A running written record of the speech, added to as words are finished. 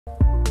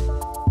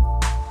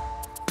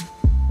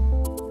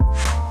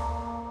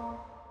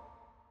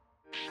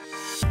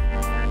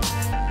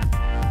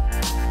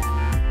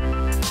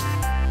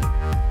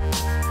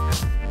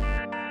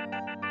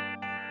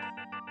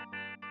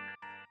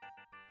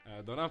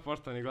Dobar dan,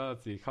 poštovani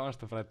gledalci, hvala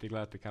što pratite i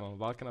gledate kanal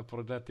Balkan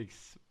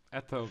Apologetics.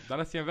 Eto,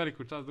 danas imam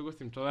veliku čast da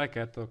ugostim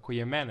čoveka, koji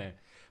je mene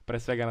pre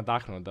svega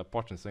nadahnuo da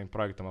počnem s ovim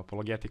projektom,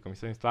 apologetikom i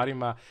s ovim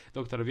stvarima,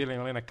 doktora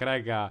Ilija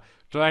Craiga,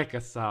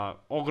 čoveka sa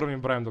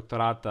ogromnim brojem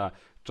doktorata,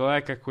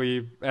 čoveka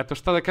koji, eto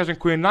šta da kažem,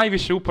 koji je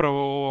najviše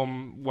upravo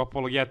u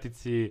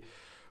apologetici,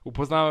 u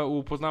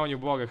upoznavanju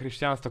Boga,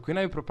 hrišćanstva, koji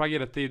najviše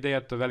propagira te ideje.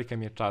 Eto, velika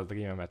mi je čast da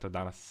ga imam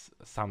danas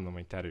sa mnom u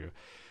intervju.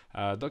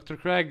 Dr.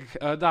 Craig,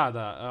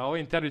 ovaj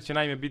intervju će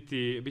naime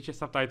bit će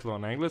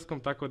subtitlovan na engleskom,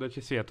 tako da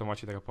će svi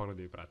moći da ga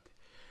pogledaju i prati.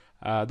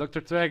 Dr.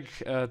 Craig,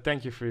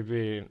 thank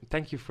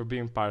you for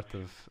being part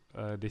of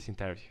this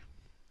interview.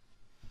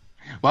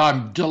 Well,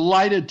 I'm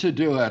delighted to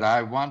do it.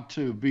 I want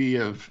to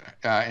be of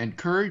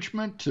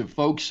encouragement to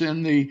folks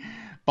in the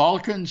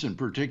Balkans, and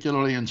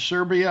particularly in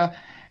Serbia,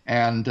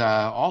 and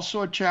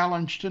also a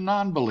challenge to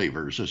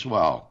non-believers as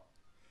well.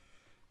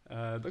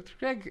 Dr.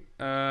 Craig,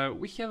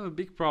 we have a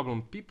big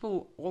problem.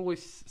 People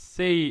always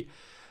say,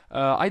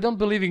 I don't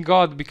believe in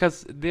God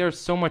because there's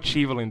so much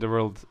evil in the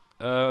world.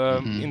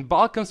 In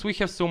Balkans, we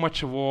have so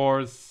much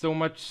wars, so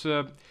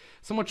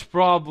much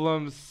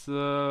problems,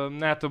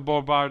 NATO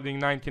bombarding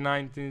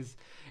 1990s,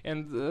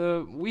 and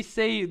we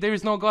say there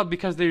is no God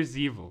because there is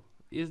evil.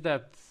 Is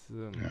that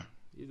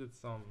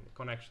some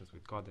connections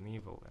with God and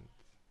evil? And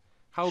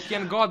how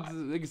can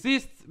God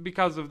exist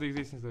because of the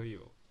existence of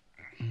evil?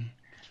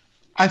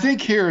 I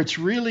think here it's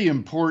really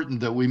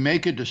important that we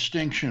make a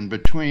distinction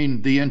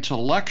between the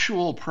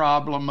intellectual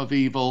problem of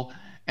evil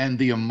and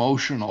the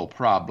emotional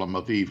problem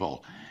of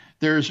evil.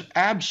 There's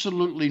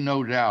absolutely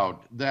no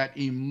doubt that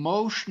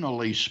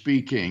emotionally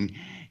speaking,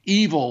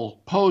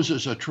 evil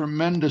poses a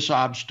tremendous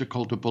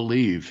obstacle to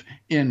believe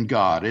in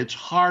God. It's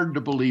hard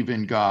to believe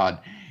in God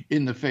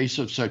in the face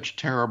of such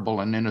terrible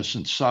and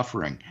innocent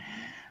suffering.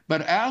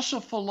 But as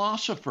a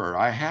philosopher,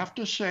 I have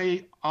to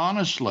say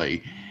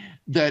honestly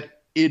that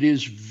it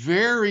is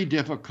very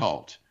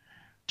difficult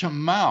to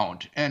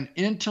mount an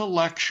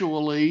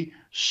intellectually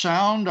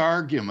sound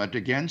argument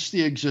against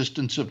the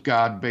existence of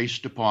God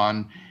based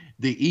upon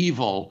the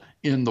evil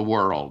in the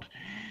world.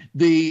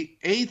 The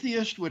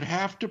atheist would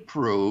have to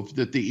prove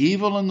that the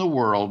evil in the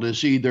world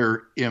is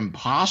either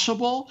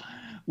impossible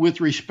with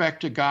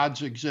respect to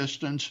God's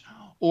existence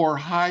or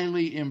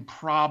highly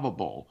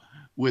improbable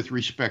with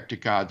respect to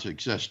God's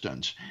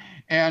existence.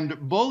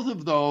 And both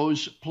of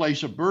those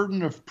place a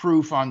burden of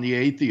proof on the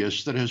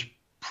atheist that has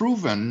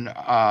proven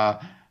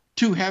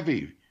too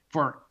heavy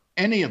for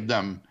any of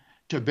them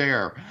to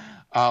bear.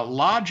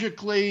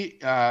 Logically,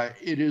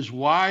 it is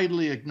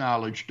widely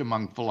acknowledged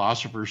among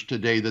philosophers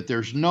today that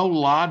there's no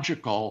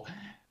logical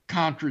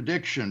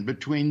contradiction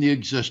between the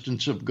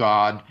existence of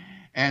God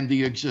and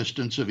the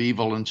existence of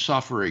evil and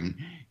suffering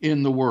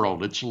in the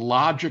world. It's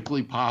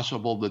logically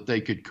possible that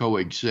they could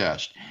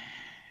coexist.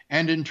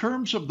 And in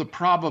terms of the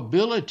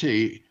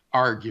probability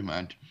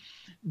argument,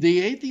 the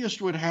atheist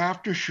would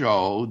have to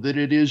show that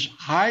it is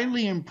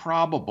highly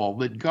improbable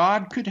that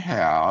God could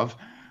have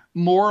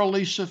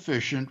morally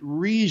sufficient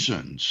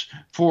reasons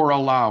for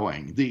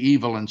allowing the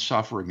evil and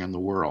suffering in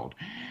the world.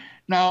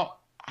 Now,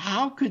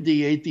 how could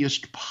the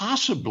atheist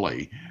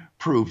possibly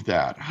prove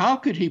that? How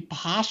could he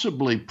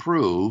possibly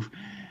prove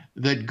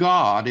that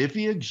God, if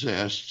he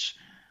exists,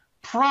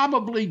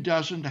 probably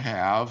doesn't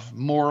have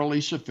morally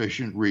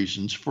sufficient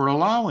reasons for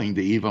allowing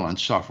the evil and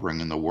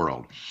suffering in the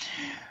world?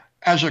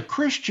 As a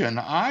Christian,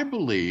 I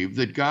believe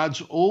that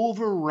God's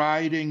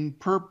overriding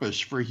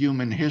purpose for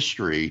human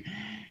history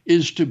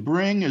is to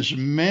bring as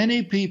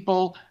many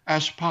people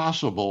as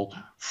possible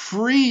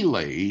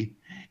freely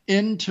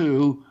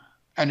into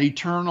an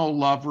eternal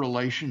love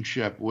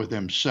relationship with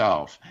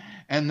himself.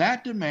 And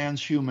that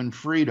demands human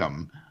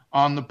freedom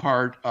on the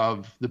part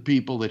of the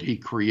people that he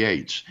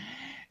creates.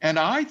 And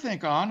I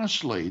think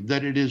honestly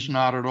that it is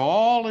not at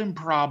all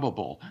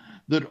improbable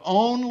that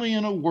only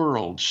in a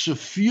world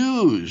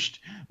suffused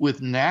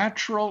with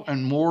natural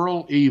and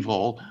moral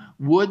evil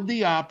would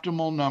the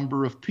optimal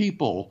number of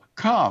people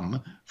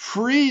come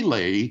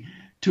freely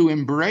to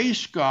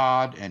embrace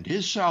God and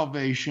his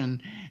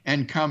salvation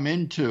and come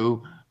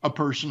into a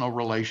personal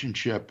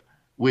relationship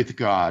with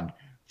God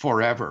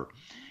forever.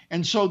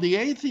 And so the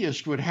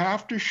atheist would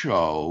have to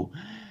show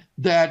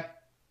that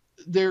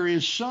there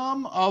is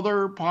some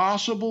other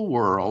possible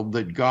world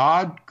that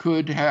God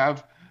could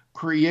have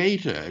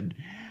created,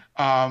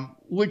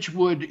 which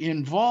would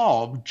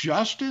involve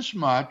just as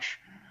much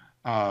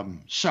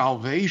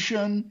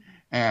salvation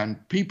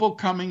and people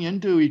coming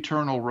into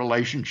eternal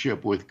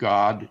relationship with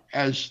God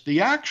as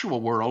the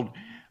actual world,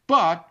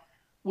 but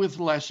with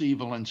less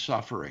evil and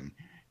suffering.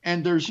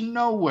 And there's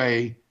no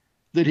way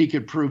that he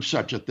could prove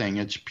such a thing.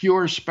 It's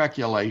pure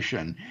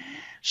speculation.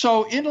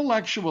 So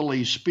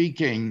intellectually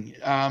speaking,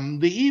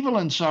 the evil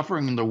and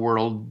suffering in the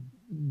world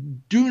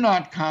do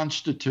not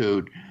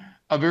constitute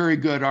a very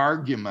good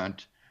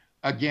argument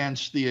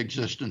against the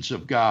existence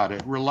of God.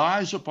 It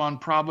relies upon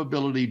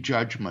probability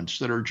judgments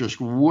that are just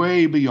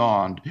way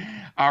beyond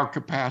our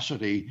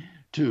capacity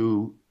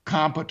to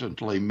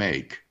competently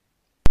make.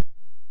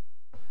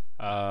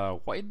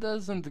 Why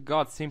doesn't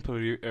God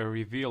simply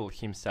reveal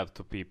himself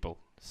to people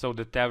so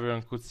that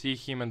everyone could see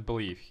him and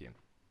believe him?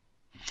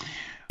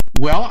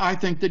 Well, I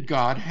think that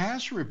God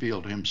has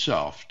revealed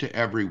himself to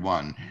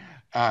everyone.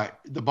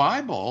 The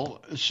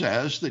Bible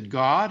says that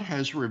God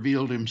has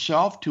revealed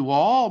himself to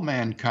all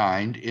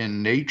mankind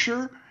in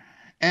nature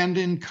and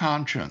in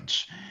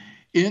conscience.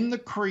 In the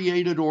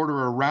created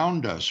order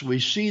around us, we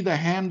see the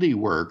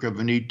handiwork of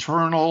an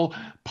eternal,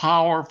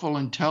 powerful,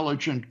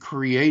 intelligent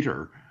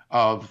creator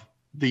of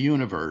the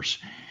universe.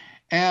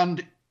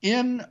 And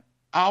in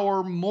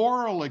our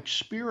moral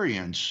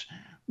experience,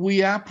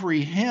 we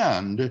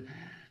apprehend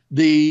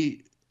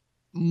the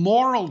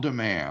moral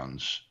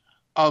demands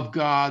of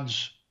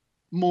God's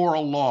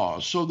moral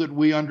laws so that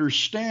we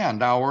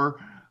understand our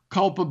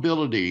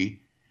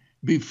culpability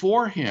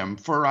before Him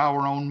for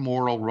our own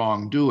moral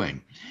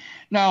wrongdoing.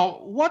 Now,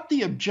 what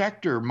the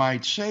objector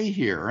might say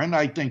here, and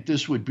I think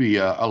this would be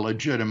a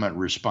legitimate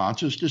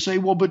response, is to say,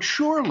 well, but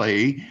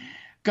surely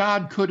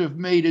God could have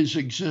made his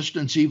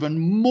existence even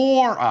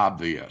more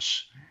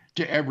obvious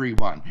to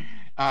everyone.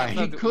 That's He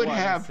not could what I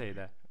have, say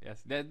that.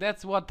 Yes,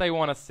 that's what I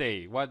want to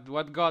say.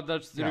 What God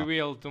does yeah,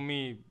 reveal to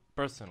me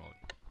personally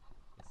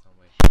in some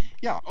way.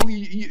 yeah. Oh,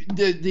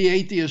 the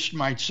atheist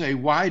might say,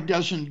 why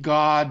doesn't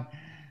God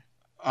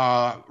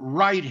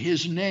write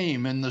his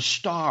name in the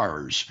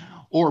stars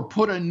or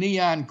put a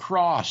neon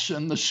cross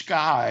in the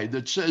sky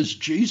that says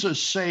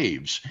Jesus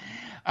saves?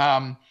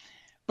 Um,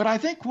 But I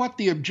think what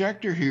the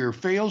objector here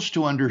fails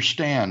to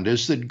understand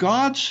is that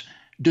God's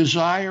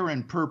desire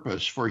and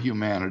purpose for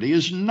humanity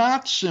is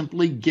not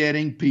simply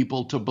getting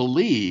people to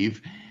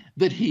believe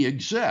that he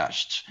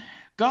exists.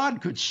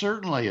 God could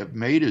certainly have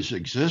made his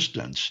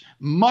existence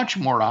much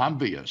more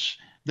obvious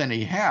than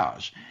he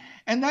has.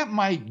 And that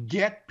might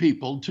get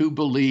people to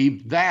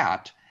believe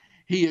that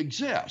he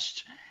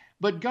exists.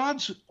 But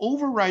God's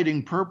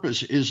overriding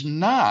purpose is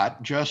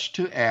not just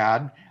to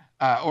add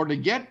or to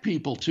get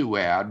people to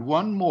add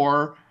one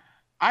more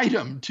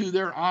item to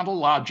their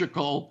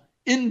ontological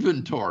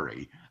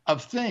inventory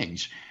of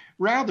things.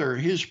 Rather,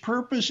 his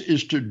purpose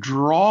is to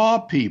draw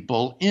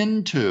people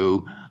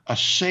into a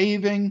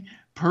saving,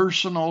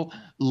 personal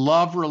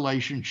love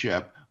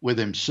relationship with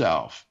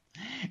himself.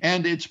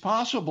 And it's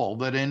possible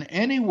that in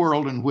any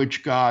world in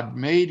which God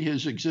made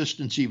his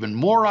existence even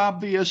more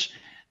obvious,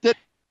 that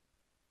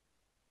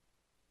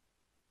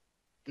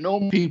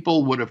no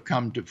people would have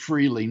come to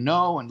freely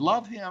know and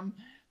love him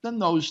than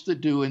those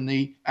that do in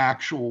the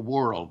actual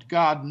world.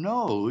 God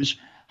knows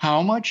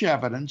how much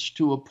evidence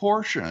to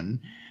apportion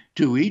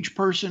to each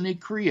person he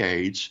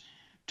creates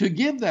to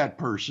give that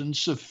person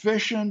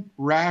sufficient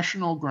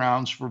rational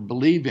grounds for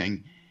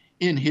believing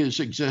in his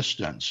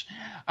existence.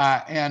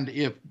 And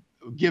if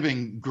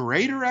giving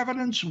greater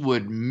evidence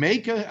would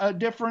make a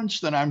difference,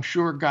 then I'm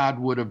sure God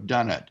would have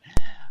done it.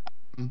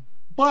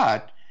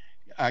 But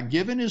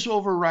given his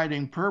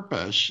overriding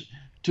purpose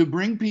to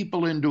bring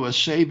people into a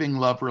saving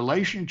love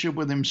relationship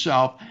with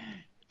himself,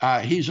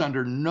 he's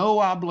under no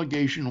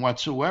obligation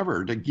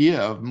whatsoever to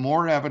give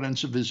more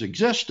evidence of his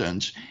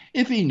existence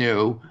if he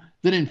knew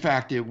that, in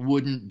fact, it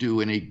wouldn't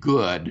do any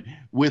good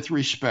with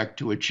respect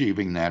to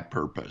achieving that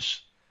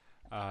purpose.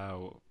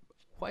 Uh,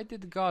 why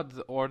did God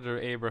order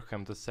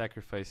Abraham to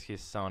sacrifice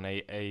his son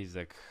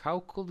Isaac?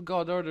 How could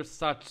God order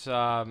such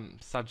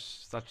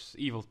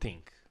evil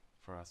thing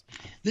for us?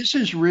 This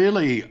is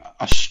really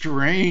a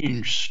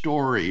strange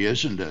story,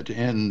 isn't it,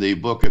 in the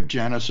book of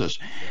Genesis?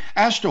 Yes.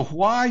 As to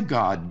why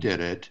God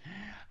did it,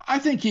 I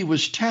think he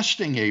was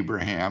testing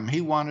Abraham.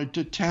 He wanted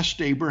to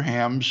test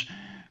Abraham's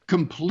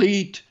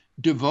complete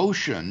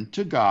devotion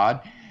to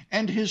God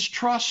and his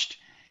trust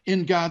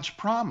in God's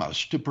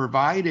promise to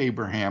provide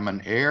Abraham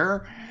an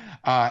heir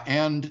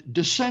and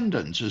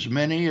descendants, as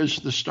many as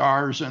the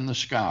stars in the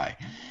sky.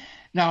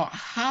 Now,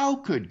 how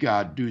could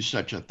God do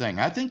such a thing?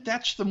 I think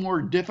that's the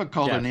more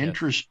difficult and Yes, yes.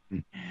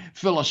 interesting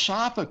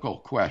philosophical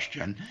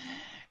question.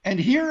 And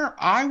here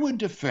I would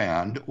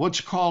defend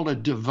what's called a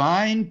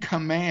divine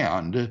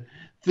command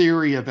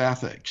theory of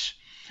ethics.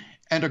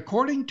 And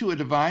according to a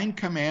divine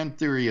command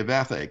theory of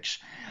ethics,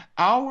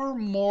 our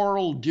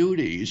moral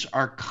duties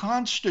are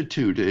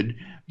constituted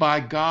by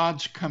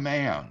God's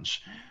commands.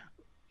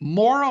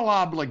 Moral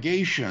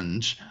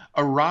obligations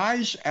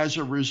arise as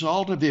a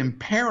result of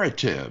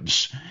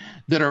imperatives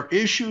that are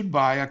issued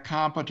by a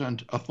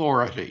competent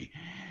authority.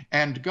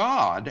 And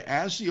God,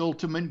 as the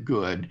ultimate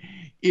good,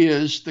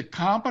 is the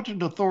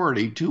competent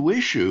authority to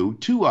issue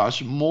to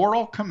us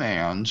moral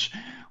commands,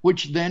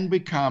 which then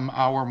become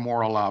our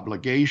moral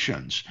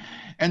obligations.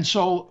 And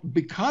so,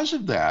 because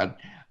of that,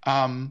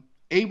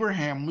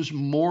 Abraham was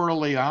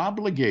morally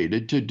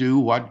obligated to do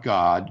what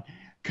God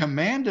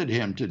commanded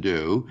him to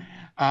do,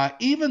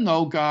 even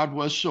though God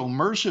was so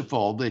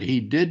merciful that he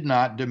did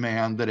not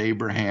demand that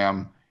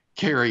Abraham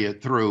carry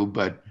it through,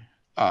 but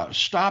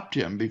stopped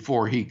him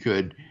before he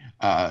could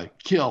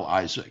kill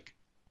Isaac.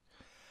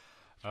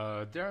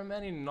 There are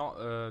many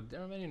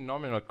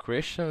nominal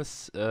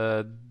Christians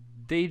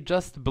they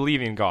just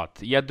believe in God,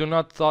 yet do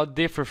not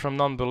differ from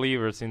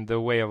non-believers in the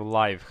way of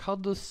life. How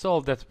to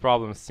solve that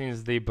problem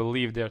since they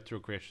believe they're true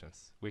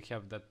Christians? We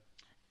have that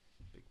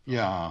big problem.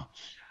 Yeah.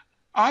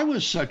 I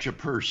was such a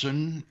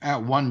person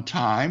at one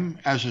time.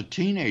 As a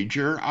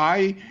teenager,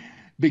 I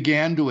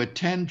began to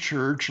attend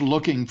church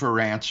looking for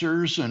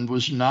answers and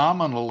was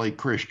nominally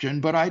Christian,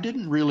 but I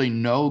didn't really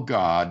know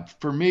God.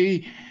 For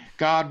me,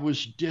 God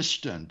was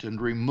distant and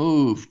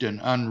removed and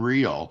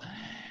unreal.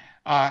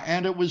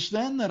 And it was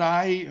then that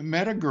I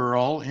met a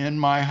girl in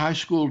my high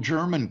school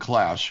German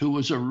class who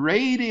was a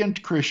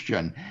radiant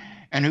Christian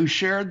and who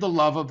shared the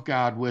love of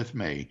God with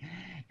me.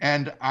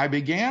 And I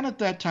began at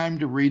that time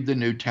to read the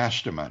New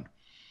Testament.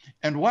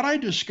 And what I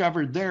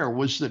discovered there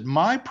was that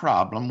my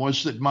problem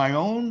was that my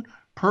own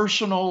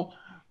personal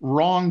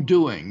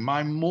wrongdoing,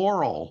 my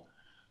moral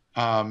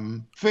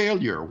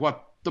failure,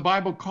 what the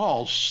Bible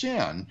calls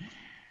sin,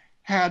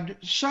 had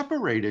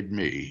separated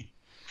me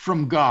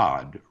from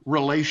God,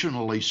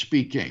 relationally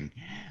speaking,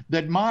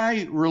 that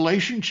my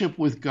relationship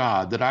with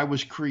God that I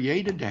was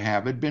created to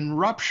have had been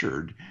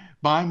ruptured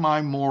by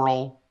my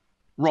moral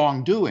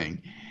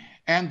wrongdoing,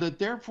 and that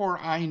therefore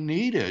I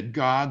needed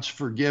God's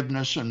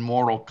forgiveness and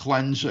moral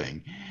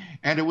cleansing.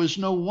 And it was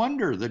no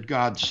wonder that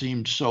God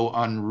seemed so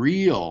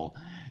unreal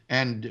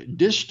and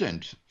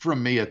distant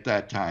from me at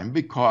that time,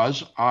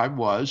 because I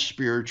was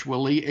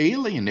spiritually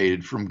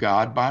alienated from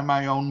God by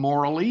my own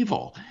moral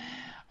evil.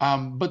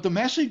 But the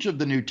message of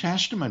the New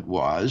Testament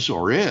was,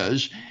 or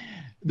is,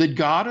 that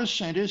God has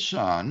sent his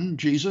Son,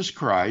 Jesus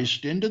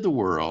Christ, into the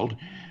world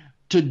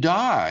to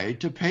die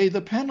to pay the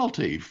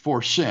penalty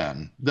for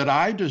sin that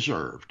I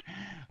deserved.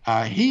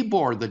 He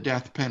bore the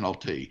death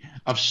penalty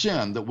of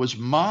sin that was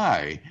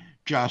my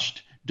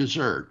just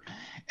desert.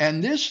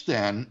 And this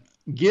then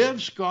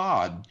gives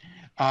God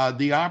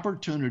the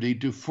opportunity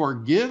to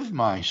forgive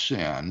my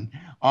sin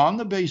on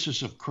the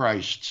basis of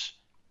Christ's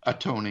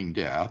atoning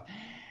death.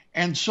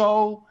 And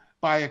so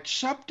by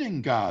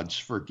accepting God's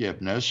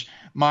forgiveness,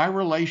 my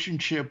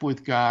relationship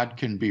with God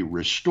can be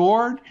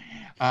restored,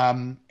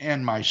 and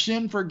my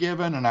sin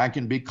forgiven, and I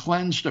can be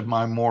cleansed of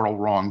my moral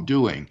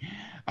wrongdoing.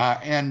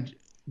 And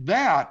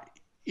that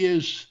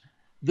is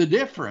the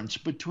difference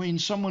between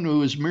someone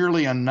who is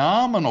merely a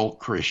nominal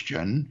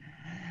Christian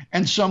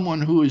and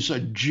someone who is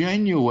a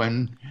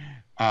genuine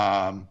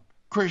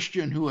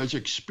Christian who has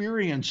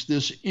experienced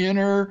this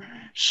inner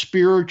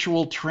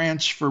spiritual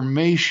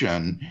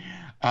transformation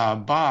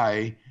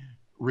by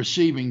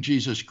receiving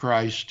Jesus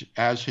Christ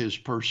as his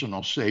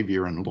personal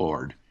Savior and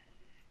Lord.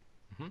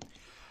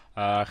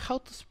 How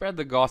to spread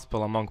the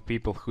gospel among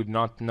people who do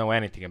not know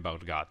anything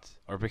about God?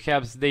 Or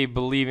perhaps they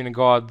believe in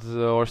God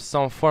or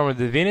some form of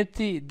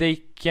divinity, they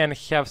can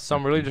have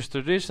some religious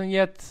tradition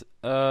yet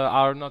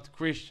are not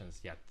Christians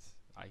yet,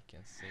 I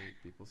can say,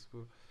 people's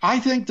who... I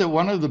think that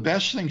one of the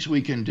best things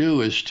we can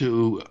do is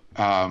to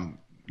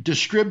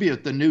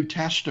distribute the New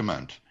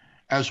Testament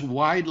as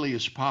widely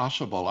as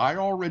possible. I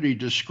already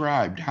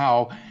described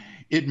how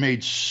it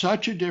made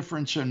such a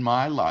difference in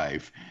my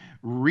life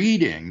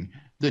reading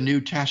the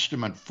New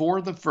Testament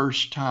for the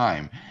first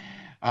time.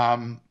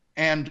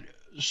 And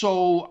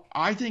so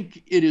I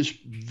think it is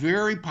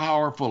very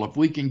powerful if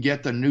we can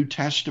get the New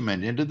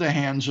Testament into the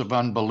hands of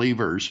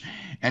unbelievers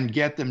and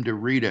get them to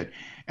read it.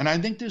 And I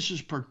think this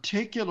is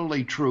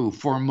particularly true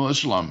for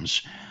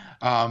Muslims.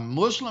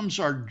 Muslims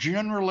are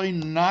generally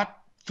not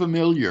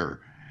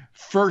familiar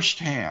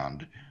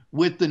firsthand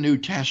with the New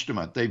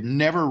Testament. They've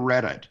never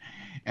read it.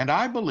 And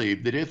I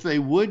believe that if they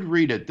would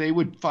read it, they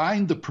would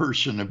find the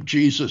person of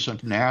Jesus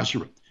of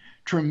Nazareth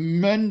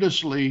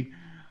tremendously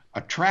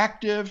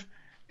attractive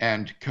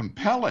and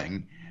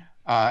compelling,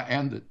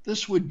 and that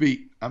this would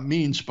be a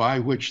means by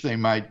which they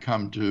might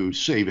come to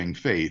saving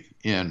faith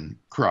in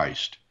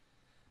Christ.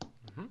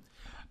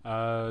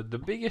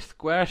 The biggest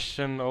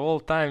question of all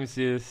times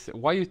is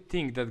why you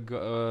think that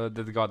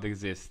that God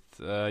exists.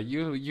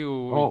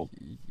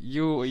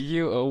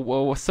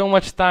 So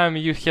much time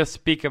you have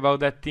speak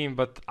about that theme,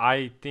 but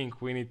I think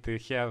we need to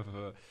have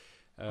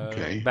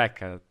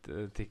back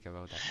think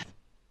about that.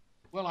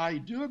 Well, I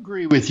do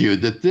agree with you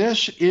that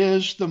this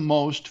is the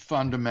most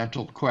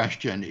fundamental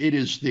question. It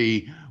is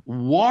the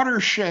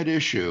watershed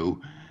issue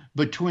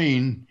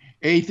between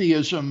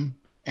atheism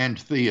and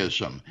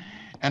theism.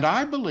 And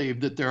I believe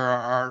that there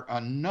are a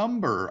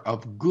number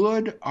of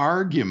good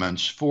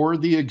arguments for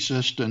the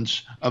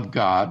existence of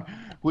God,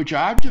 which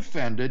I've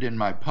defended in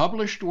my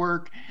published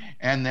work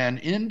and then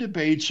in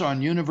debates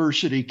on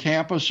university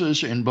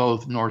campuses in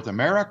both North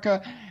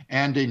America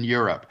and in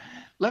Europe.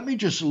 Let me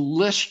just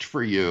list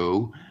for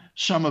you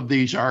some of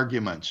these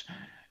arguments.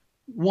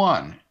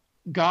 One,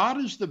 God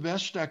is the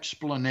best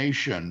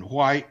explanation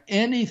why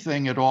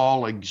anything at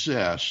all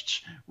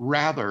exists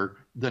rather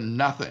than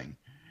nothing.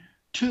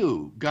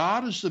 Two,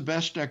 God is the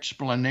best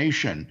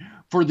explanation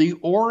for the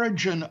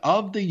origin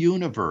of the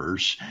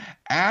universe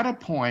at a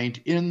point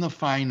in the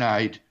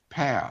finite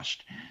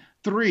past.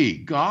 Three,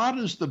 God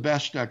is the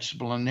best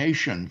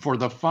explanation for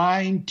the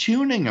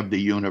fine-tuning of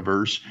the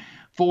universe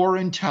for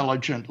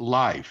intelligent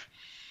life.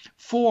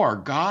 4,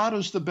 God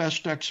is the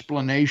best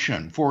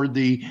explanation for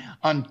the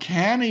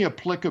uncanny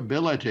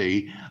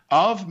applicability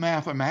of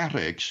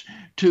mathematics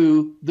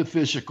to the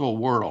physical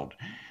world.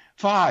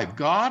 5,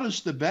 God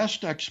is the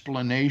best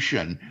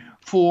explanation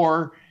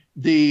for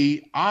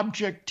the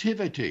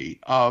objectivity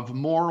of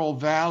moral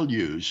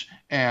values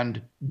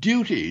and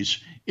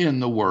duties in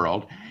the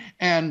world.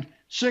 And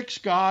 6,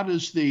 God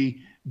is the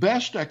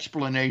best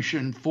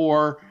explanation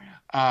for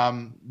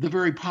the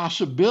very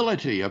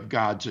possibility of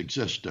God's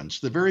existence.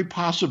 The very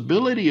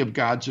possibility of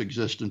God's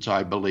existence,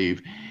 I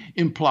believe,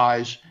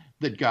 implies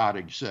that God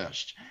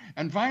exists.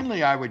 And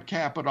finally, I would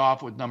cap it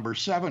off with number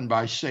 7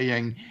 by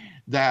saying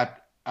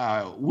that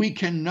we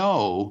can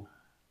know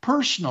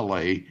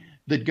personally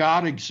that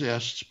God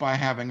exists by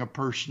having a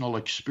personal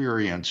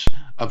experience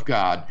of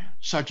God,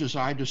 such as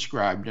I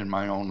described in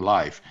my own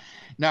life.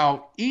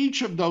 Now,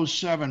 each of those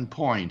 7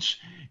 points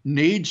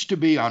needs to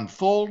be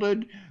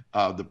unfolded,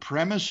 the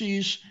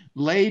premises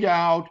laid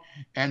out,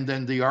 and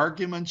then the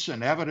arguments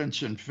and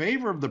evidence in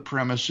favor of the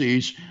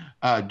premises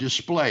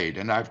displayed.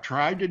 And I've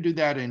tried to do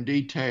that in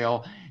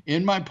detail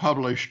in my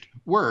published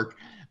work,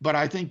 but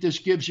I think this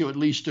gives you at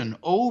least an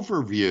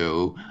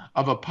overview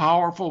of a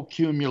powerful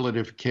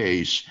cumulative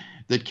case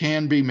that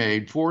can be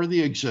made for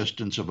the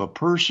existence of a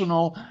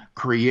personal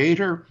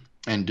creator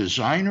and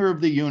designer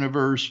of the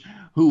universe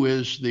who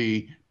is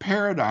the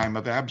paradigm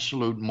of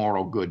absolute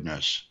moral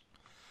goodness.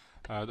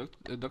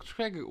 Dr.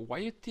 Craig, why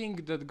do you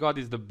think that God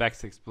is the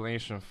best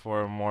explanation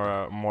for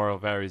moral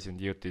values and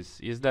duties?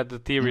 Is that the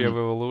theory of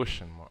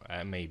evolution,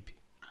 maybe?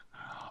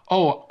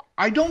 Oh,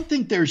 I don't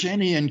think there's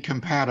any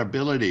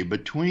incompatibility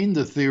between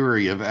the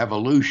theory of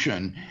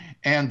evolution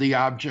and the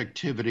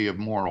objectivity of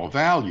moral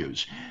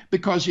values.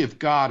 Because if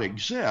God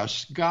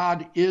exists,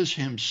 God is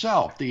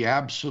himself the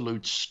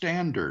absolute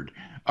standard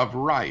of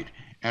right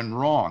and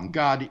wrong.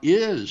 God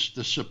is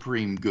the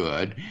supreme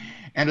good.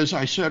 And as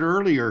I said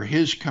earlier,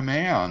 his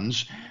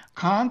commands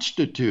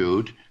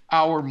constitute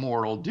our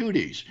moral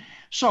duties.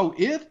 So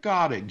if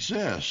God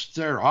exists,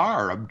 there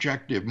are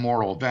objective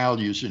moral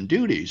values and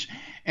duties.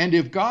 And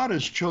if God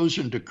has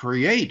chosen to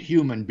create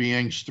human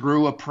beings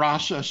through a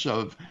process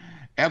of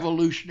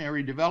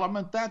evolutionary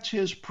development, that's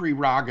his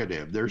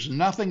prerogative. There's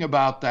nothing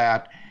about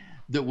that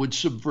that would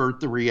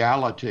subvert the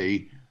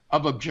reality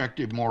of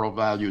objective moral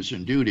values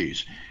and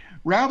duties.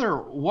 Rather,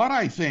 what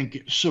I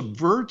think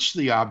subverts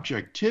the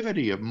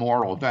objectivity of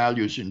moral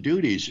values and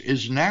duties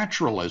is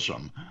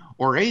naturalism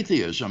or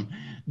atheism,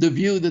 the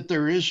view that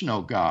there is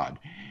no God.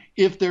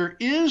 If there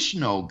is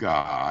no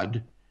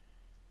God,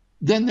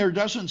 then there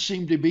doesn't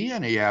seem to be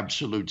any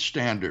absolute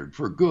standard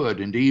for good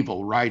and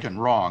evil, right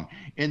and wrong.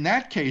 In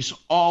that case,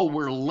 all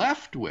we're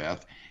left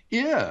with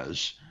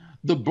is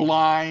the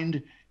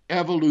blind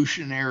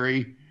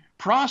evolutionary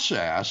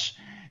process,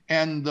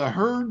 and the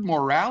herd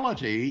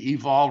morality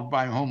evolved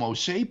by Homo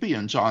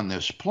sapiens on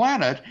this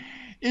planet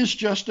is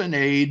just an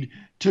aid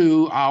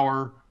to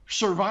our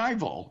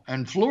survival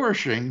and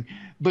flourishing,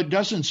 but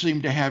doesn't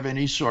seem to have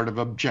any sort of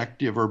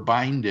objective or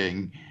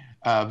binding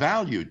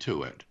value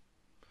to it.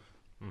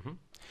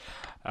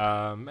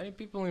 Many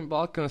people in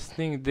Balkans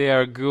think they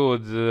are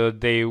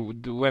good.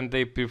 When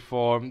they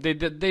perform, they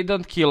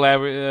don't kill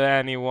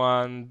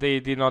anyone. They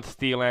did not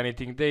steal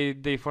anything.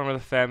 They form a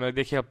family.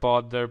 They help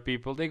other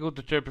people. They go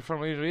to church,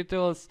 perform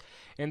rituals,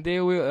 and they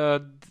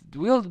will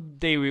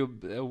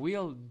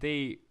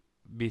they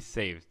be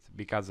saved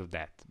because of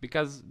that?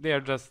 Because they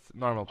are just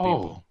normal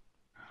people.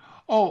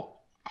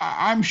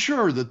 I'm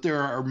sure that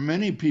there are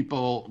many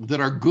people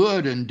that are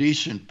good and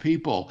decent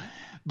people.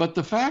 But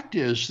the fact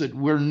is that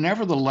we're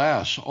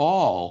nevertheless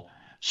all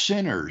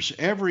sinners.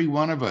 Every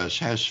one of us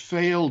has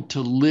failed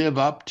to live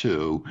up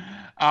to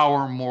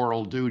our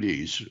moral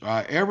duties.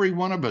 Every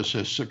one of us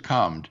has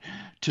succumbed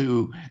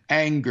to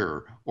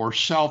anger or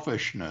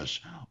selfishness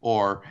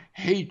or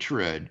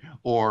hatred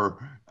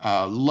or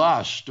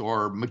lust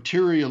or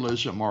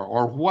materialism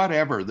or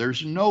whatever.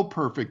 There's no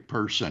perfect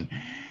person.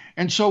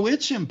 And so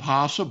it's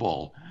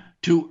impossible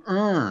to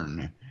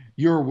earn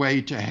your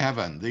way to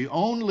heaven. The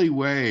only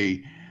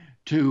way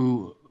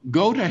to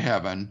go to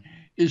heaven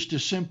is to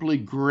simply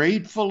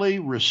gratefully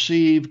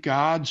receive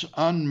God's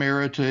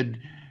unmerited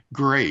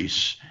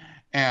grace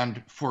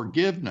and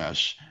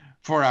forgiveness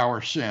for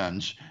our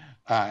sins,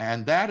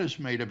 and that is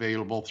made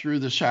available through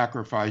the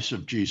sacrifice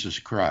of Jesus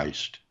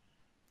Christ.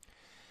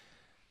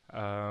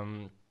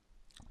 If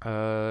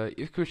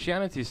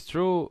Christianity is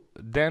true,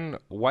 then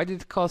why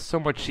did it cause so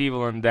much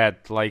evil and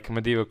death, like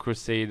medieval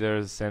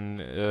crusaders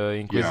and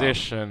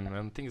Inquisition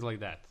and things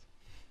like that?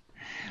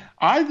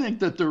 I think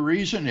that the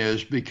reason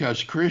is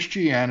because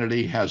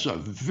Christianity has a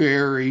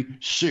very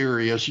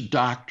serious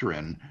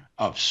doctrine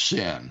of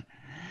sin.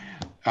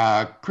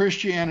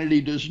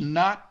 Christianity does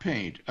not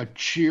paint a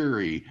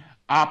cheery,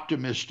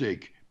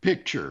 optimistic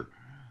picture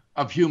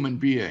of human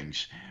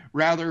beings.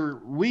 Rather,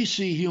 we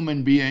see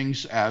human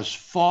beings as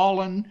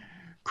fallen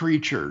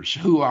creatures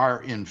who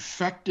are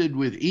infected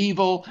with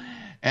evil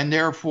and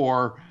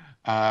therefore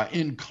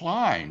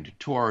inclined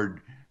toward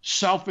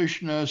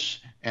selfishness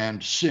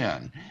and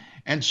sin.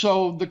 And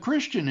so the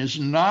Christian is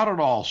not at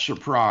all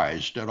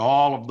surprised at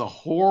all of the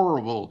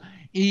horrible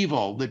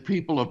evil that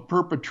people have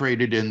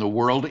perpetrated in the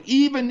world,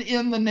 even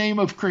in the name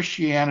of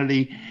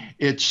Christianity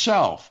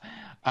itself.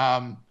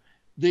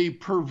 The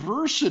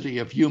perversity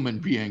of human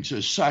beings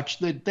is such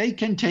that they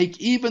can take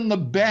even the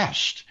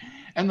best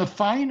and the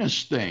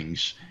finest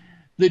things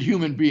that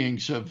human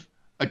beings have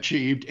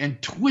achieved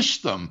and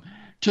twist them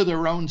to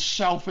their own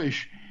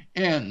selfish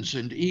ends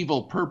and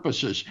evil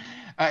purposes.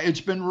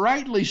 It's been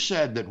rightly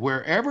said that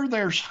wherever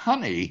there's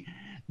honey,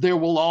 there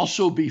will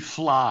also be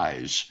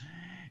flies.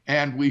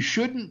 And we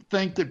shouldn't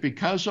think that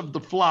because of the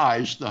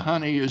flies, the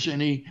honey is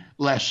any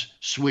less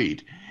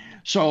sweet.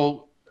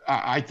 So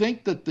I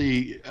think that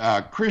the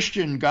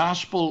Christian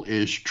gospel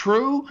is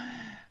true,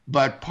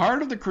 but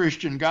part of the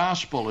Christian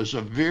gospel is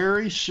a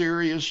very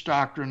serious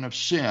doctrine of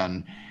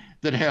sin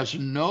that has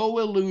no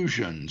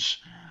illusions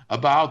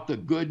about the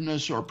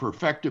goodness or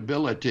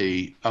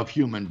perfectibility of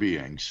human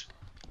beings.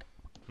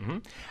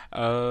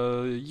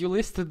 You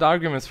listed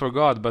arguments for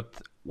God,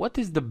 but what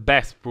is the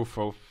best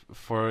proof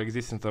for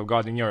existence of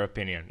God in your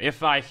opinion?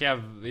 If I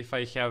have the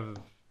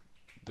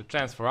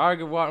chance for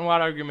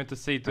one argument to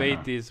say to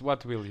atheists,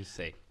 what will you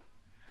say?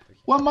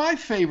 Well, my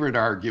favorite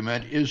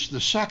argument is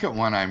the second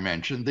one I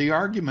mentioned, the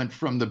argument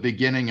from the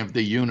beginning of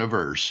the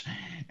universe.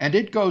 And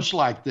it goes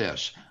like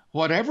this: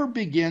 whatever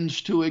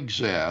begins to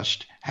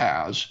exist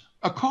has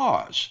a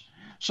cause.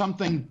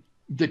 Something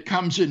that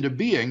comes into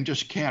being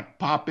just can't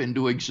pop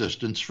into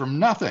existence from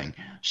nothing.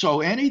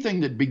 So anything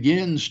that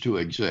begins to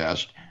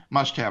exist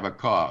must have a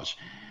cause.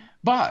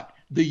 But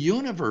the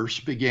universe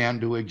began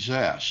to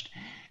exist.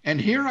 And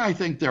here I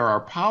think there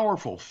are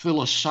powerful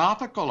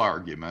philosophical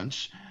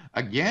arguments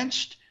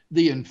against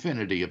the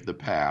infinity of the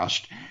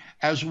past,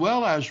 as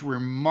well as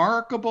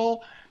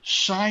remarkable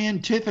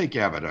scientific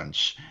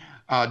evidence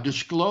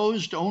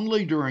disclosed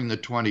only during the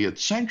 20th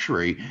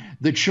century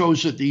that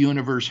shows that the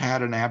universe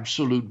had an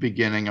absolute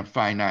beginning a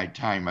finite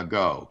time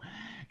ago.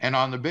 And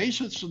on the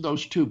basis of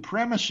those two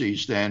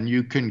premises, then,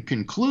 you can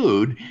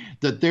conclude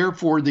that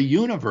therefore the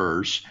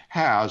universe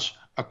has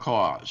a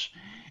cause.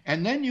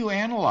 And then you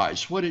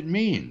analyze what it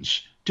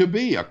means to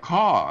be a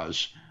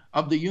cause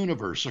of the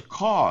universe, a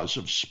cause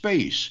of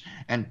space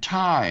and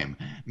time,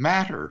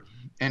 matter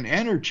and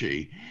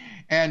energy.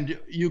 And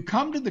you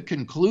come to the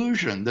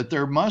conclusion that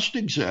there must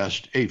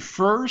exist a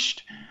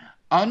first,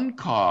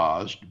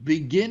 uncaused,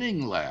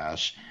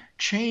 beginningless,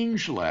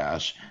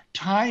 changeless,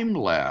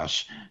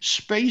 timeless,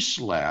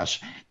 spaceless,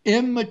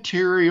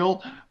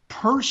 immaterial,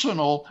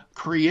 personal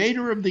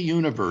creator of the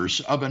universe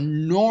of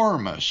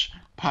enormous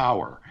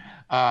power.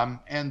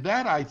 And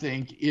that, I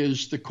think,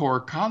 is the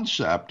core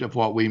concept of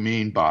what we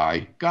mean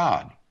by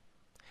God.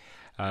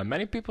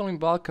 Many people in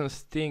Balkans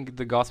think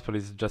the gospel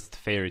is just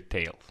fairy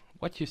tale.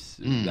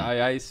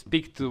 I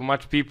speak to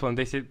much people and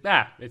they say,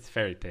 it's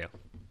fairy tale.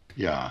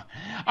 Yeah,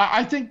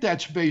 I think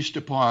that's based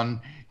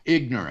upon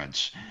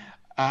ignorance.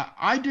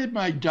 I did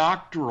my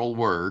doctoral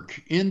work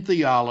in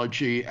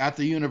theology at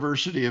the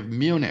University of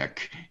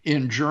Munich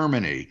in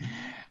Germany.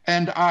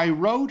 And I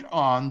wrote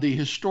on the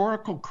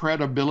historical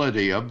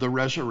credibility of the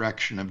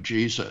resurrection of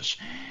Jesus.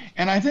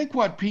 And I think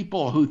what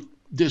people who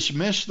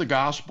dismiss the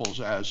Gospels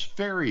as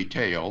fairy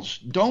tales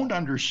don't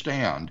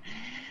understand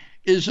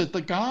is that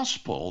the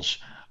Gospels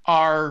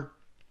are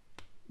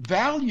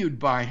valued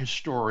by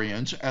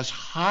historians as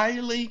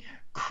highly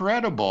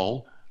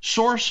credible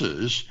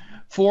sources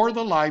for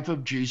the life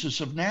of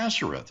Jesus of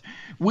Nazareth.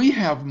 We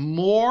have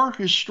more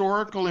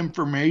historical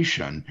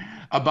information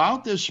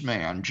about this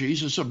man,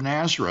 Jesus of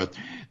Nazareth,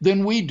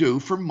 than we do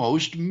for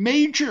most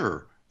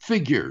major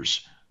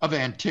figures of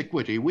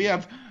antiquity. We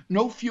have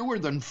no fewer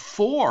than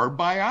 4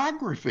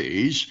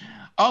 biographies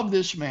of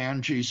this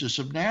man, Jesus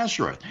of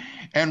Nazareth.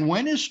 And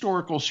when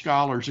historical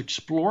scholars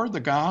explore the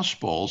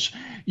Gospels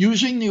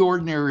using the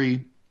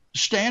ordinary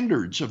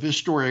standards of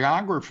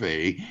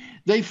historiography,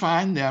 they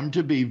find them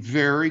to be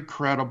very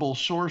credible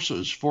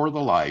sources for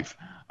the life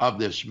of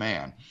this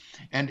man.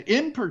 And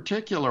in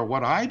particular,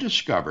 what I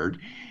discovered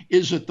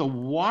is that the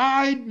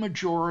wide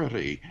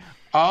majority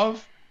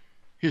of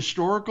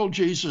historical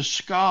Jesus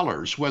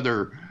scholars,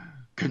 whether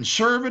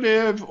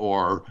conservative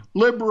or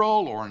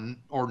liberal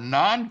or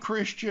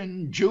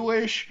non-Christian,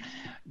 Jewish,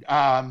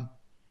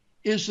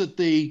 is that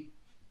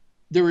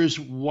there is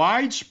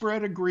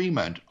widespread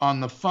agreement on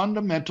the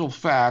fundamental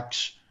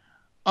facts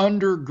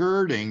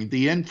undergirding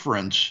the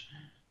inference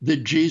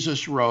that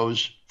Jesus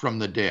rose from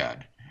the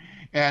dead.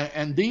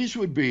 And these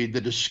would be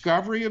the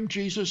discovery of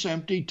Jesus'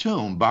 empty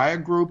tomb by a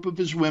group of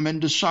his women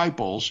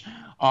disciples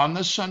on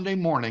the Sunday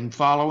morning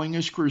following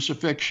his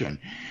crucifixion.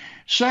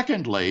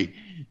 Secondly,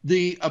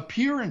 the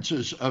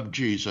appearances of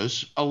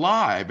Jesus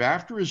alive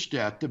after his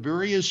death to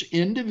various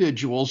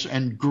individuals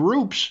and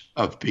groups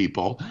of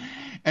people.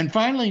 And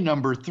finally,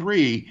 number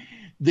 3,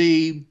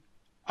 the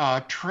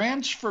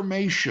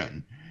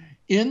transformation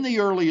in the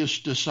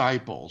earliest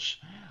disciples,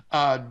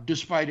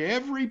 despite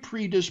every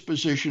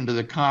predisposition to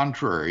the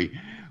contrary,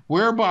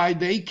 whereby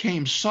they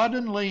came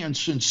suddenly and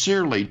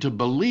sincerely to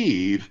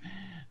believe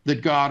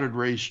that God had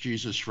raised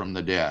Jesus from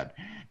the dead.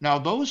 Now,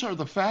 those are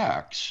the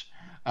facts.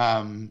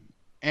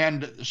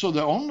 And so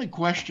the only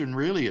question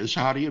really is,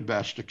 how do you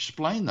best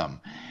explain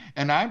them?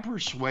 And I'm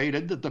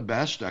persuaded that the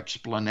best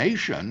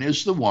explanation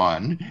is the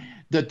one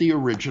that the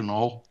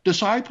original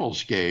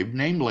disciples gave,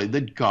 namely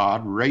that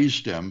God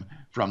raised him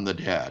from the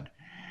dead.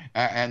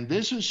 And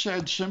this is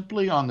said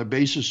simply on the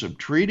basis of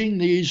treating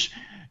these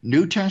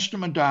New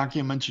Testament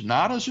documents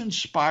not as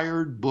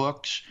inspired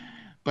books,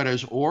 but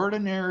as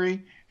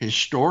ordinary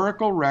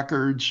historical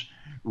records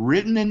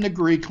written in the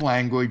Greek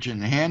language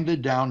and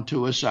handed down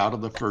to us out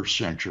of the first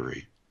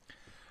century.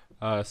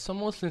 Some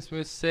Muslims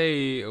will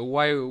say,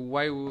 why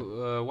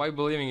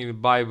believing in the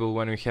Bible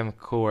when we have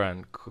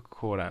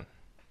Quran?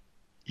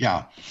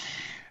 Yeah.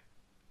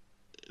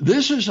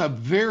 This is a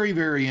very,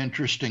 very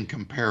interesting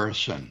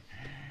comparison.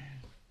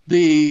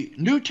 The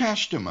New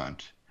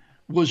Testament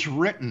was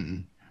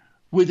written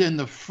within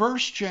the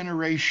first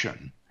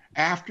generation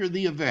after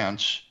the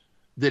events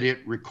that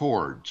it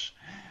records,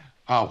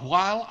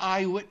 while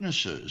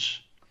eyewitnesses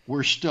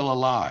were still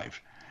alive.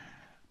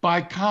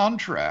 By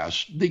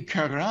contrast, the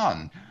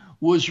Quran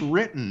was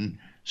written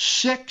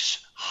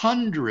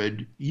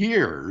 600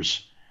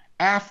 years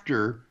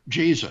after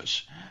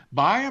Jesus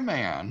by a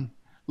man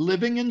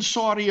living in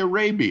Saudi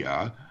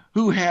Arabia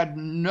who had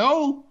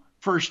no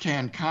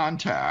firsthand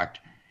contact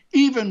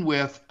even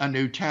with a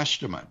New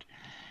Testament.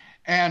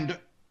 And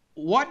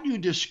what you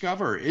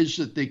discover is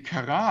that the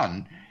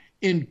Quran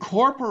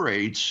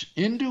incorporates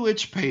into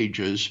its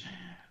pages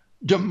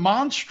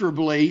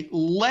demonstrably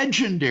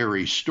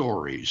legendary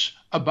stories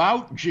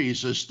about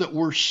Jesus that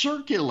were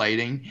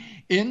circulating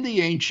in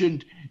the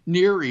ancient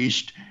Near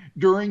East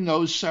during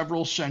those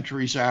several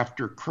centuries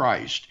after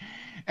Christ.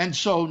 And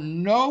so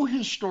no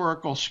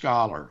historical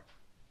scholar,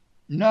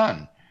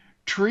 none,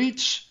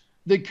 treats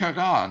the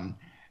Quran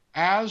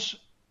as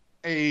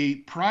a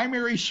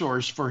primary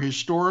source for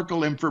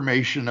historical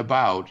information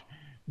about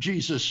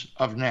Jesus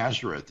of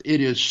Nazareth.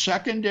 It is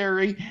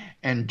secondary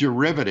and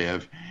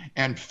derivative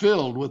and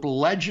filled with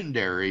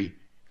legendary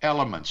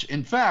elements.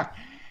 In fact,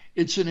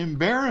 it's an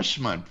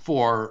embarrassment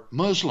for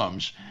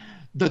Muslims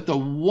that the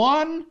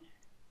one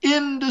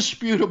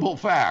indisputable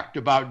fact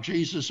about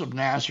Jesus of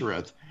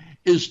Nazareth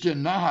is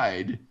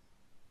denied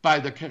by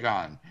the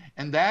Quran,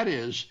 and that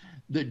is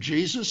that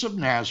Jesus of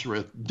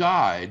Nazareth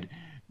died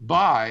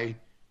by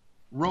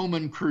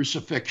Roman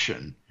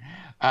crucifixion.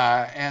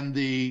 And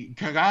the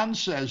Quran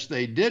says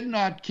they did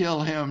not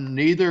kill him,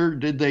 neither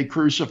did they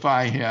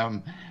crucify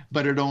him,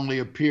 but it only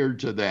appeared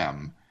to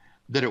them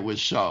that it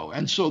was so.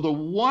 And so the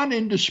one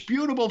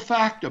indisputable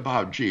fact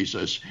about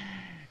Jesus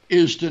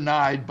is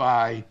denied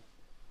by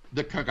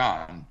the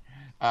Quran,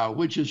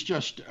 which is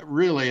just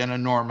really an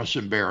enormous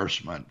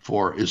embarrassment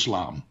for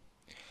Islam.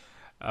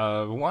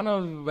 One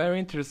of very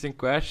interesting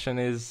question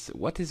is,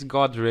 what is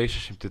God's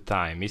relationship to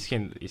time? Is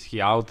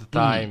he out of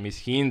time? Is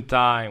he in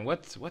time?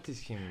 What is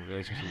his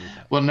relationship with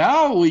time? Well,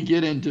 now we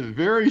get into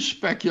very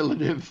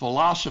speculative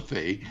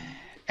philosophy,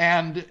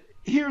 and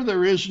here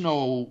there is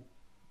no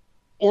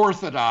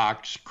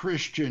orthodox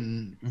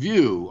Christian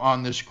view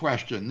on this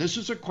question. This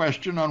is a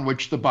question on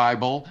which the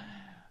Bible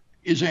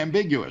is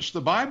ambiguous. The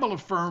Bible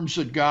affirms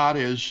that God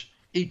is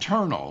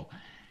eternal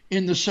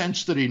in the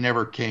sense that he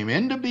never came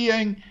into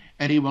being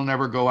and he will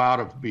never go out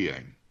of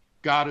being.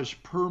 God is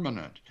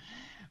permanent.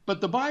 But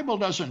the Bible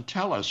doesn't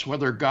tell us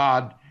whether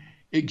God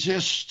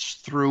exists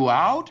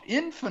throughout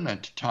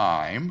infinite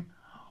time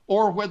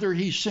or whether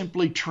he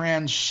simply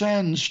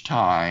transcends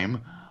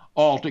time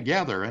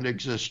altogether and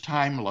exists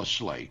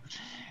timelessly.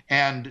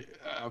 And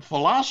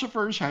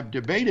philosophers have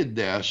debated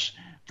this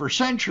for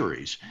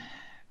centuries.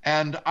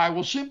 And I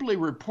will simply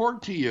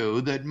report to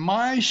you that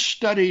my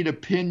studied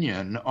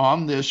opinion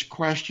on this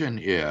question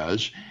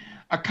is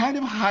a kind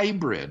of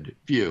hybrid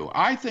view.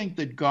 I think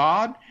that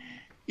God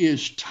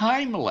is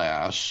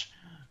timeless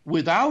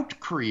without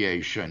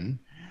creation,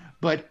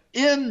 but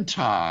in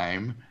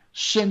time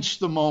since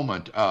the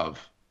moment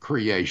of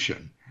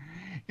creation.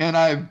 And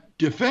I've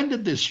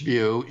defended this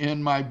view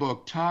in my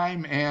book,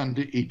 Time and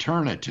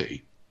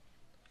Eternity.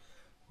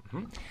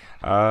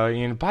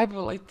 In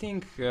Bible, I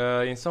think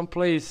in some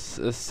place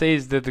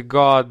says that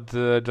God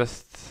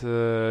just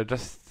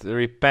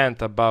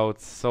repent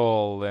about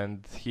soul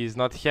and he's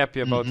not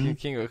happy about his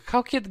kingdom.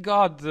 How can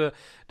God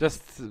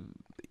just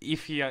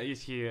if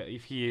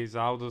he is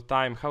out of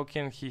time? How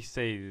can he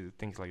say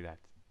things like that?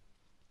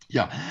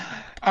 Yeah,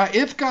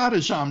 if God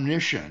is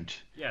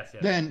omniscient,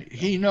 then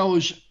he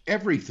knows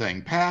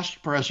everything,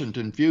 past, present,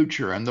 and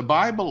future. And the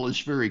Bible is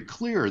very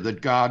clear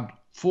that God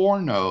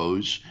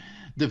foreknows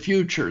the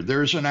future.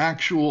 There's an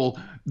actual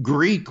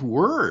Greek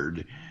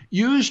word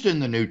used in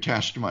the New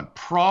Testament,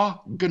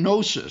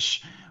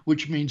 prognosis,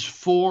 which means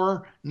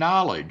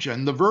foreknowledge,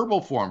 and the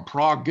verbal form,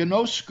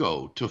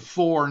 prognosko, to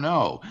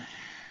foreknow.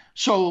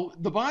 So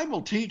the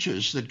Bible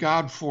teaches that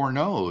God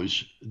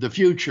foreknows the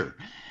future.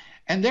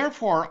 And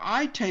therefore,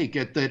 I take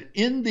it that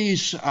in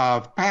these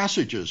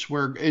passages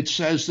where it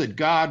says that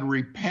God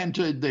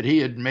repented, that he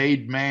had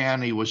made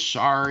man, he was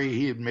sorry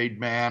he had made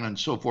man, and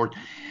so forth,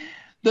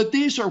 that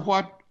these are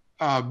what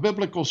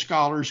biblical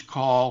scholars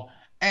call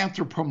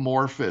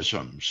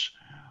anthropomorphisms,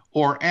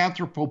 or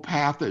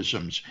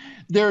anthropopathisms.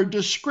 They're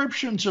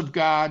descriptions of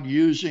God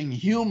using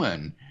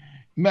human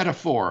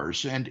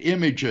metaphors and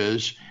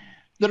images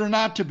that are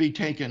not to be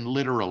taken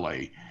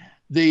literally.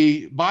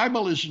 The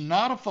Bible is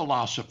not a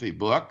philosophy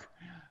book.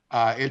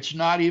 It's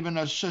not even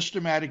a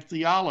systematic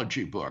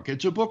theology book.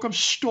 It's a book of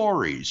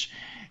stories,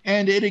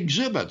 and it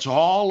exhibits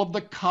all of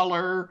the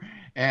color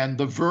and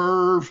the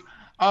verve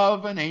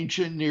of an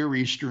ancient Near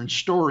Eastern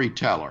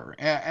storyteller.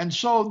 And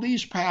so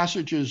these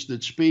passages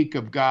that speak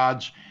of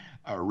God's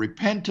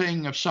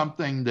repenting of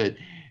something that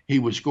he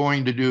was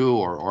going to do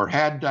or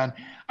had done,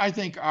 I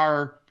think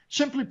are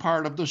simply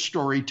part of the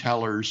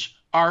storyteller's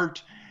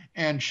art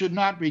and should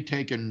not be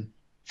taken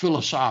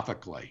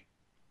philosophically.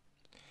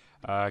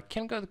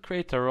 Can God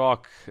create a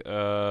rock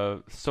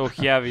so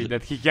heavy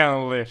that he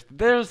can lift?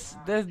 This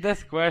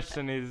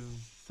question is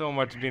so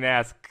much been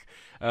asked.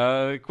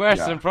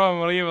 Question from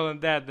more evil than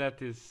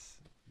that is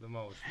the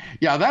most.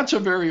 Yeah, that's a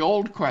very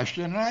old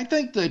question, and I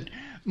think that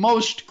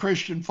most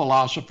Christian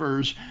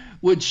philosophers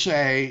would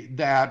say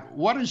that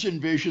what is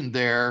envisioned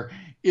there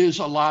is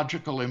a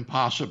logical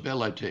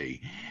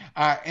impossibility,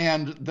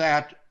 and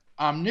that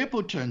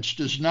omnipotence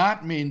does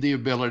not mean the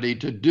ability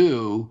to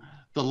do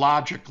the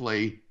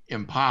logically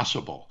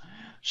impossible.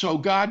 So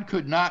God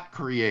could not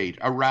create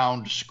a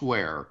round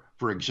square,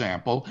 for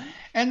example,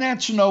 and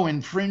that's no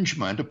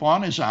infringement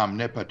upon his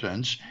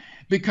omnipotence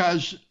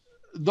because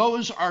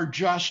those are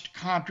just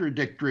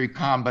contradictory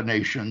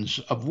combinations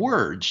of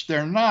words.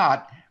 They're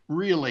not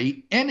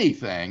really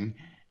anything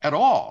at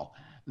all.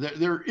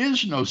 There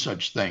is no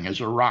such thing as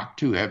a rock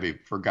too heavy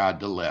for God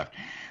to lift.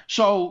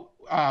 So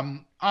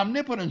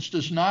omnipotence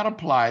does not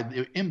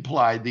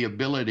imply the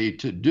ability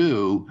to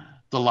do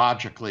the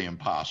logically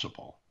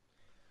impossible.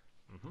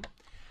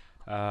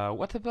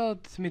 What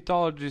about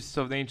mythologies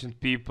of the ancient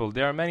people?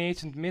 There are many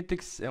ancient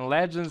mythics and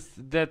legends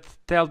that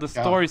tell the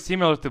story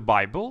similar to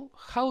Bible.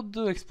 How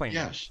do you explain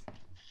that? Yes.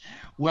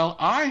 Well,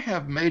 I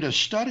have made a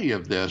study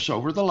of this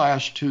over the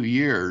last 2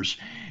 years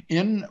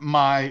in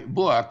my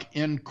book,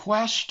 In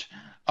Quest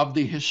of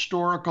the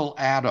Historical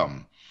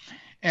Adam.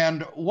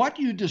 And what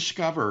you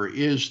discover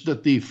is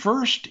that the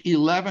first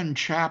 11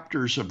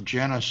 chapters of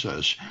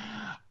Genesis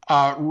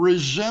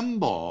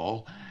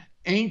resemble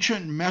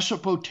ancient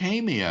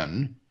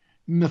Mesopotamian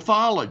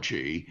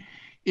mythology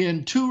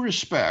in two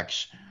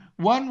respects.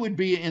 One would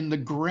be in the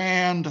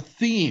grand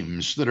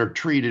themes that are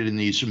treated in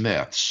these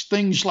myths,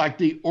 things like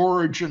the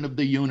origin of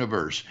the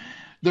universe,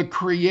 the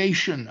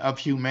creation of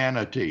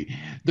humanity,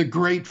 the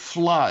great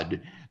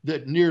flood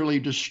that nearly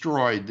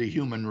destroyed the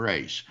human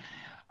race.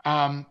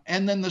 And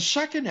then the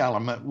second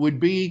element would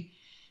be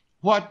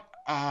what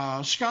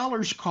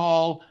scholars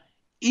call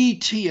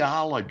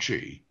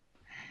etiology.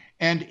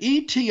 And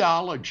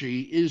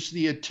etiology is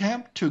the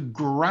attempt to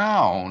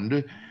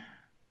ground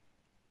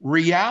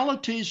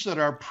realities that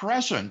are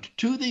present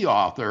to the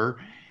author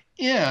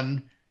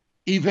in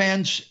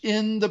events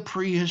in the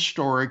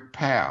prehistoric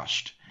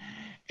past.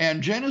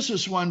 And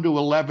Genesis 1 to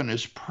 11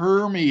 is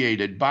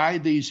permeated by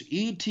these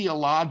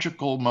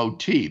etiological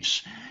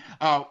motifs.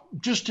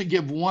 Just to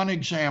give one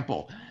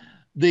example,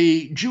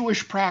 the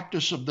Jewish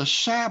practice of the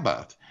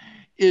Sabbath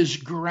is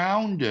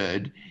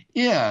grounded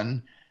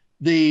in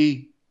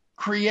the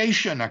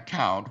creation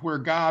account where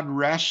God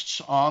rests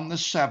on the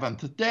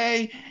seventh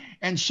day.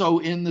 And so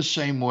in the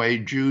same way,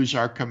 Jews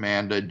are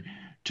commanded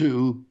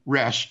to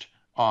rest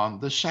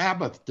on the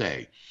Sabbath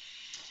day.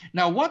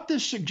 Now, what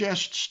this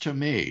suggests to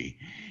me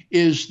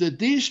is that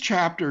these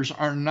chapters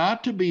are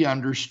not to be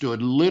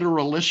understood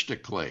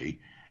literalistically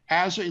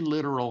as a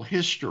literal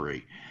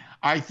history.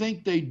 I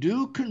think they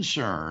do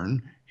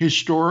concern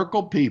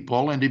historical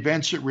people and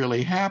events that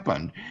really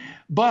happened,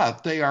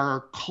 but they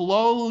are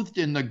clothed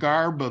in the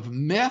garb of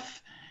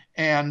myth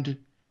and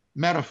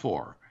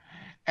metaphor.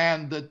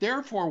 And that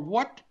therefore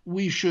what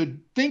we should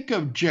think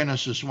of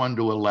Genesis 1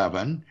 to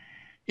 11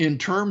 in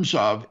terms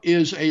of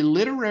is a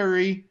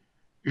literary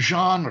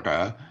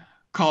genre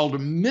called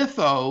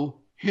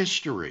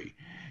mytho-history.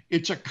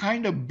 It's a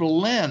kind of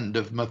blend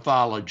of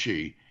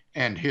mythology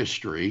and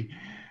history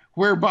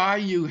whereby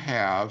you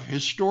have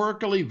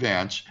historical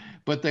events,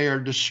 but they are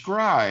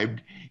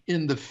described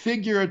in the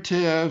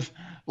figurative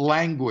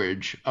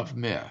language of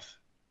myth.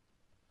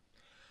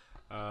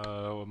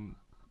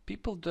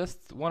 People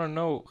just want to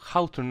know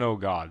how to know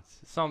God.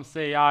 Some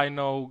say, I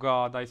know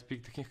God, I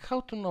speak to him.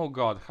 How to know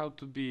God? How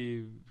to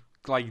be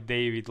like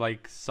David,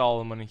 like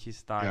Solomon in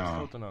his times? Yeah.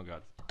 How to know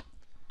God?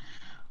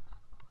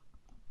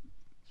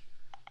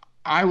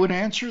 I would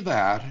answer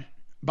that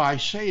by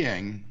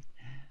saying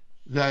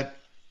that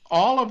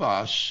all of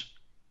us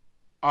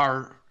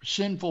are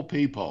sinful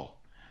people,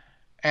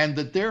 and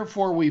that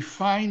therefore we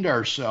find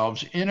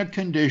ourselves in a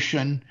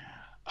condition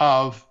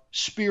of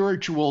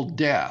spiritual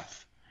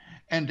death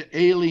and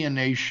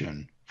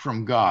alienation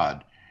from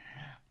God.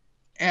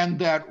 And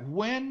that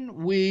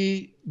when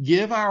we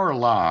give our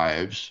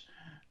lives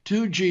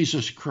to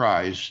Jesus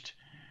Christ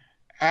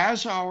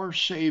as our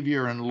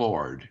Savior and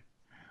Lord,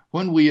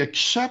 when we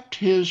accept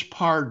his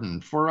pardon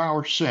for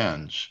our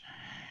sins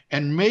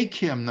and make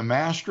him the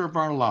master of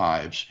our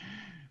lives,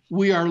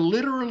 We are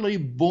literally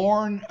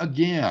born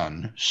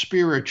again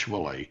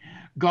spiritually.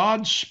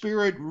 God's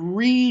Spirit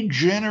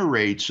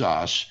regenerates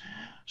us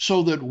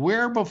so that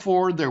where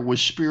before there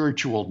was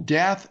spiritual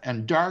death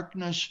and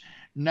darkness,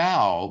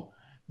 now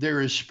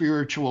there is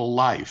spiritual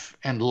life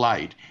and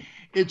light.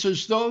 It's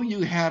as though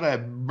you had a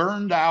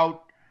burned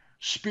out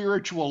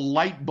spiritual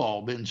light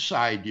bulb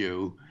inside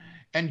you,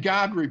 and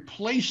God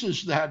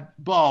replaces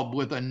that bulb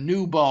with a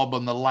new bulb,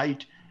 and the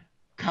light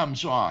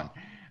comes on.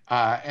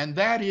 And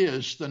that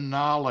is the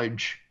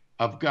knowledge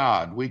of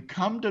God. We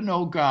come to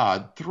know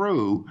God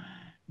through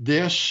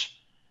this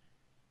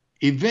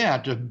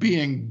event of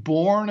being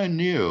born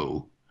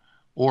anew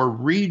or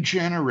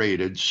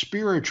regenerated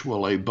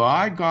spiritually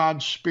by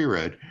God's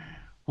Spirit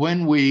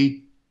when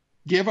we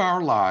give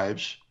our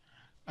lives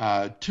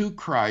to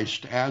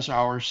Christ as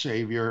our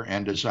Savior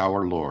and as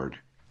our Lord.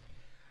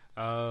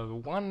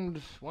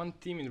 One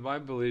theme in the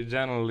Bible is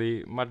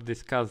generally much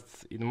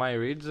discussed in my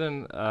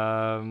region.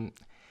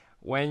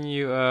 When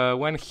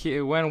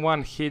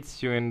one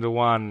hits you in the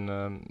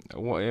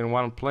in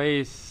one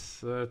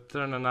place,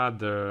 turn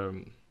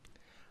another.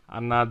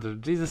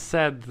 Jesus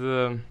said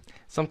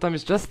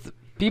sometimes just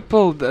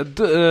people this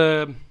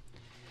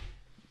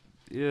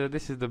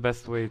is the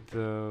best way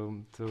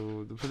to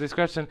for this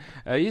question.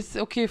 It's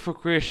okay for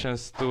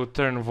Christians to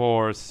turn to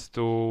war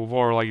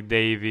like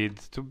David,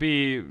 to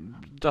be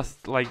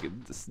just like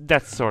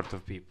that sort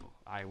of people.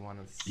 I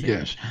want to say.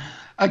 Yes.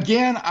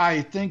 Again,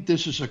 I think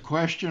this is a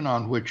question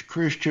on which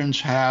Christians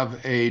have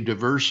a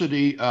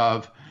diversity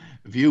of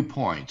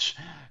viewpoints.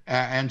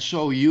 And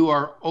so you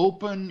are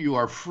open, you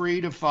are free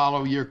to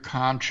follow your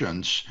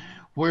conscience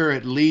where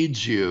it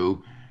leads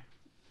you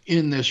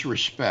in this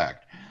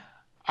respect.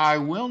 I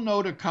will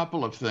note a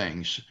couple of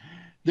things.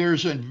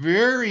 There's a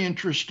very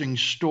interesting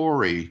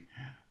story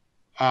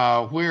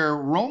where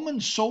Roman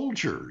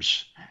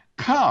soldiers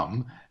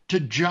come to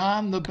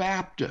John the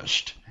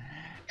Baptist,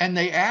 and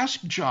they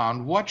ask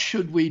John, "What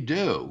should we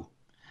do?"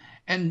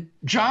 And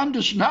John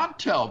does not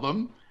tell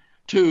them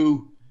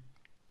to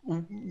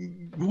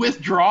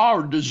withdraw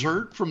or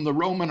desert from the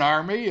Roman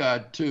army,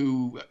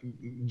 to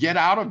get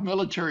out of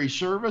military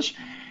service.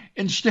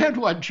 Instead,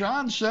 what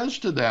John says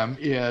to them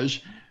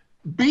is,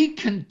 be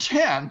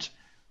content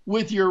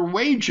with your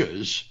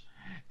wages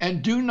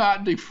and do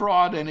not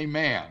defraud any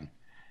man.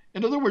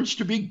 In other words,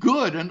 to be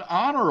good and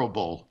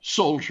honorable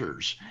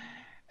soldiers.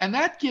 And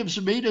that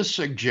gives me to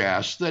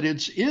suggest that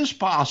it is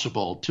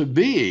possible to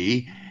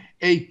be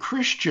a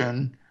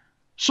Christian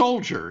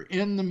soldier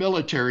in the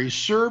military,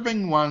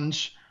 serving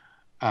one's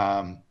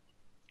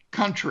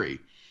country.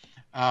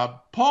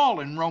 Paul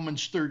in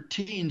Romans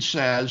 13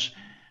 says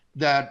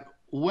that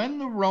when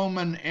the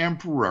Roman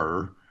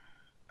emperor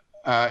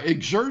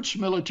exerts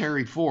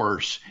military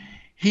force,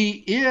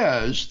 he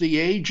is the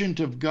agent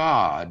of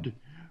God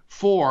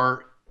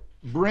for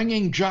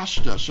bringing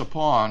justice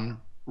upon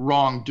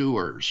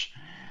wrongdoers.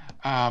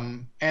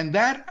 And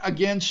that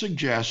again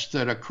suggests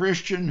that a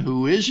Christian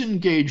who is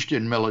engaged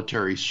in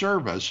military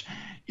service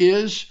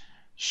is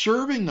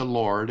serving the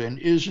Lord and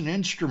is an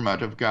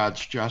instrument of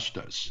God's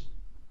justice.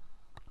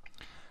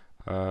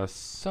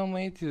 Some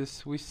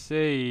atheists will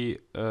say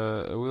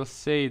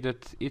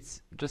that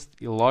it's just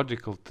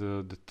illogical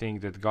to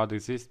think that God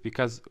exists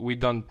because we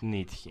don't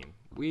need Him.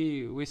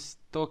 We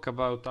talk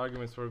about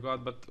arguments for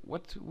God, but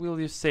what will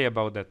you say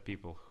about that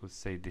people who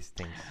say these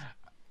things?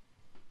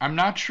 I'm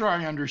not sure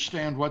I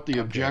understand what the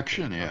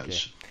objection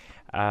is.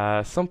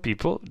 Some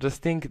people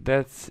just think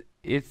that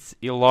it's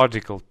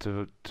illogical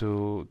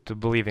to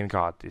believe in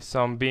God. It's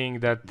some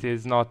being that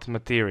is not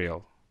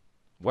material.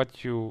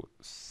 What you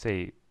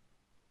say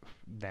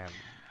then?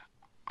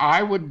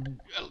 I would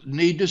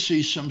need to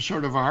see some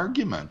sort of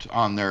argument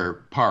on their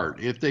part.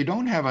 If they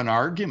don't have an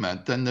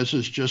argument, then this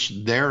is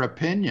just their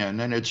opinion,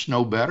 and it's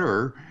no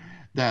better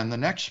than the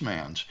next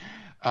man's.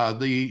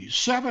 The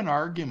 7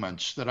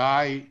 arguments that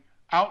I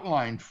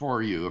outlined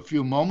for you a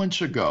few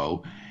moments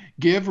ago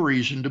give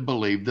reason to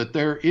believe that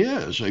there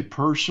is a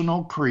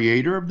personal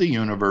creator of the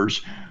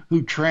universe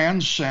who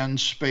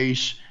transcends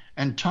space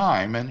and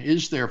time and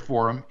is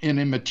therefore an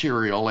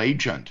immaterial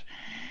agent.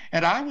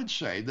 And I would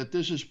say that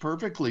this is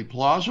perfectly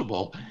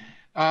plausible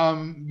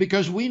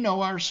because we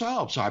know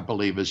ourselves, I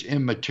believe, as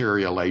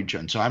immaterial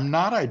agents. I'm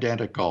not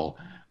identical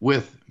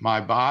with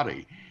my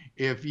body.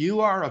 If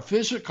you are a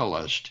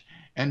physicalist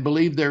and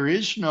believe there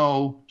is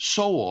no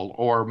soul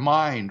or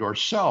mind or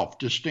self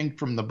distinct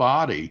from the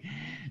body,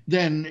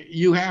 then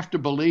you have to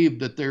believe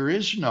that there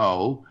is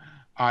no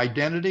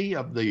identity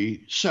of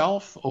the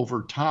self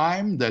over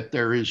time, that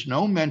there is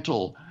no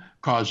mental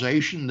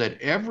causation,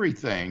 that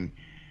everything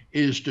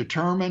is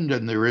determined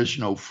and there is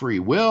no free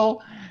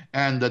will,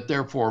 and that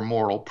therefore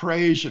moral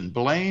praise and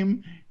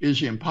blame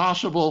is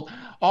impossible.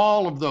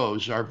 All of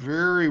those are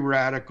very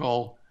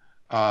radical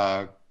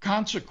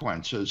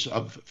consequences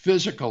of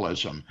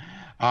physicalism.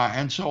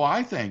 And so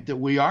I think that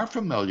we are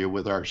familiar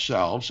with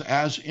ourselves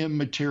as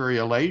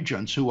immaterial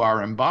agents who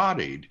are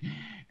embodied,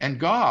 and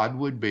God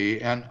would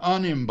be an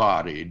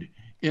unembodied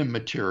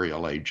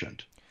immaterial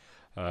agent.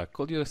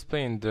 Could you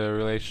explain the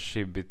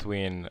relationship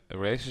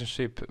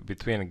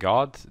between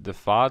God, the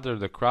Father,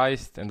 the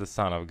Christ, and the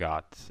Son of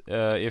God?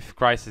 If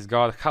Christ is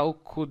God, how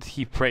could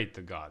he pray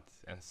to God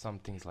and some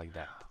things like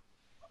that?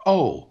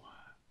 Oh,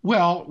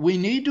 well, we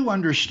need to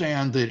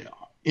understand that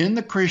in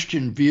the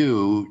Christian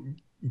view,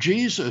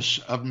 Jesus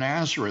of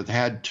Nazareth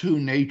had two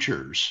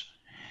natures.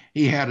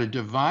 He had a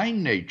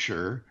divine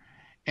nature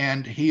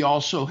and he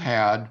also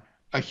had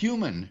a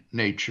human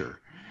nature.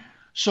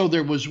 So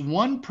there was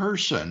one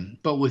person,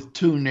 but with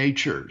two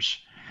natures.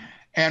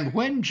 And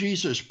when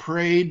Jesus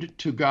prayed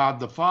to God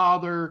the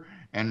Father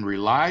and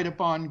relied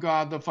upon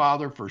God the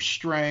Father for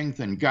strength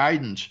and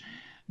guidance,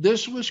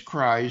 this was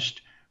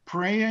Christ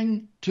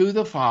praying to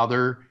the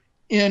Father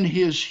in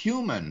his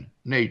human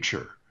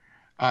nature,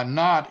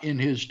 not in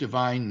his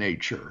divine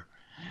nature.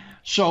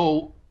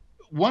 So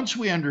once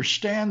we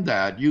understand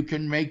that, you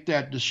can make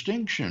that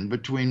distinction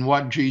between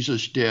what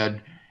Jesus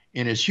did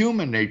in his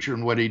human nature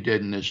and what he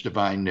did in his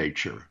divine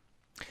nature.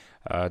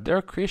 There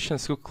are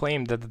Christians who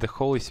claim that the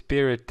Holy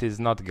Spirit is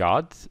not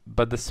God,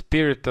 but the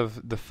Spirit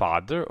of the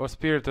Father or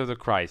Spirit of the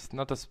Christ,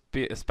 not a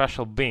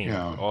special being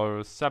or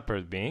a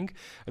separate being.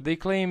 They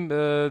claim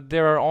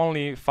there are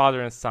only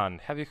Father and Son.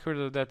 Have you heard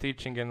of that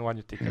teaching, and what do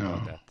you think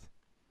about that?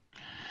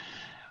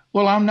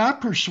 Well, I'm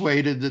not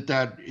persuaded that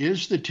that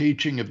is the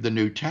teaching of the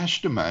New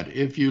Testament.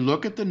 If you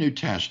look at the New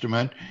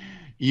Testament,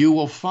 you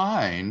will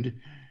find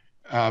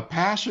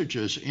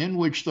passages in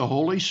which the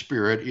Holy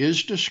Spirit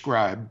is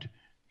described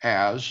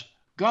as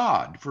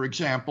God. For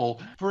example,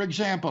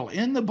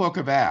 in the book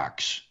of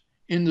Acts,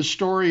 in the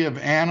story of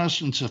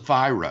Annas and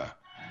Sapphira,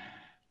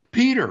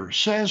 Peter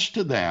says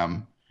to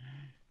them,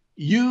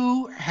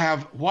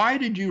 why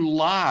did you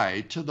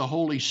lie to the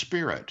Holy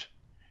Spirit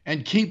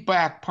and keep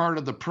back part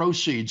of the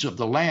proceeds of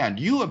the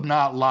land? You have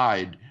not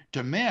lied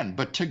to men,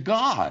 but to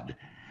God.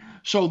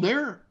 So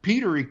there,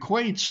 Peter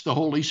equates the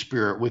Holy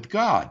Spirit with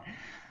God.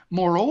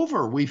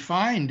 Moreover, we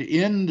find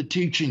in the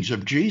teachings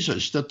of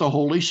Jesus that the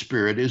Holy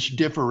Spirit is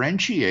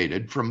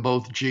differentiated from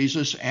both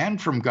Jesus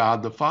and from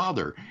God the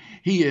Father.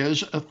 He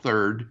is a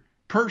third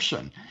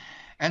person.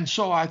 And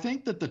so I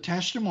think that the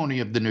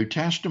testimony of the New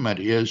Testament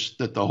is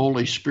that the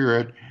Holy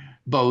Spirit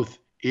both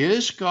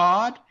is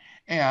God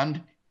and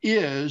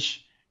is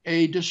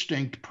a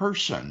distinct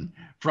person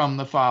from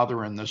the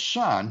Father and the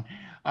Son,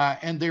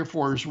 and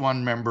therefore is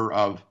one member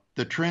of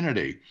the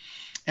Trinity.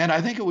 And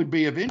I think it would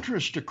be of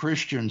interest to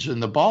Christians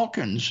in the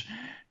Balkans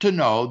to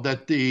know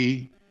that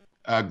the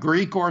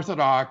Greek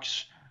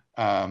Orthodox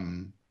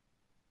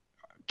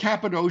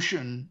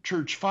Cappadocian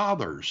church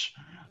fathers,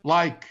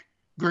 like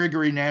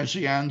Gregory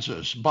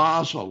Nazianzus,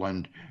 Basil,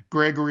 and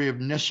Gregory of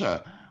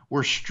Nyssa,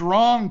 were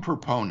strong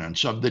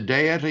proponents of the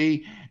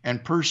deity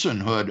and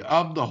personhood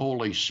of the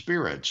Holy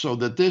Spirit, so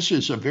that this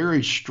is a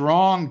very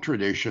strong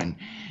tradition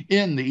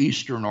in the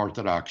Eastern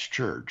Orthodox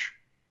Church.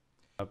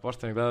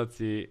 Poštovani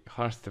gledalci,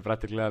 hvala što ste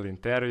pratili gledali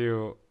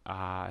intervju,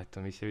 a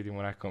eto mi se vidimo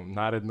u nekom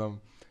narednom.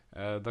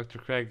 Dr.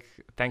 Craig,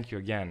 thank you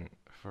again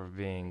for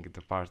being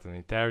the part of the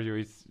interview.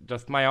 It's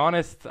just my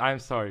honest, I'm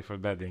sorry for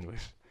bad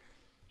English.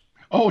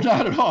 Oh,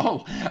 not at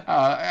all.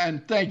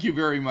 And thank you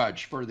very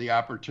much for the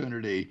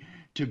opportunity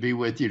to be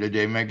with you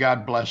today. May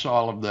God bless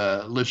all of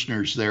the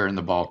listeners there in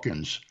the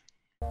Balkans.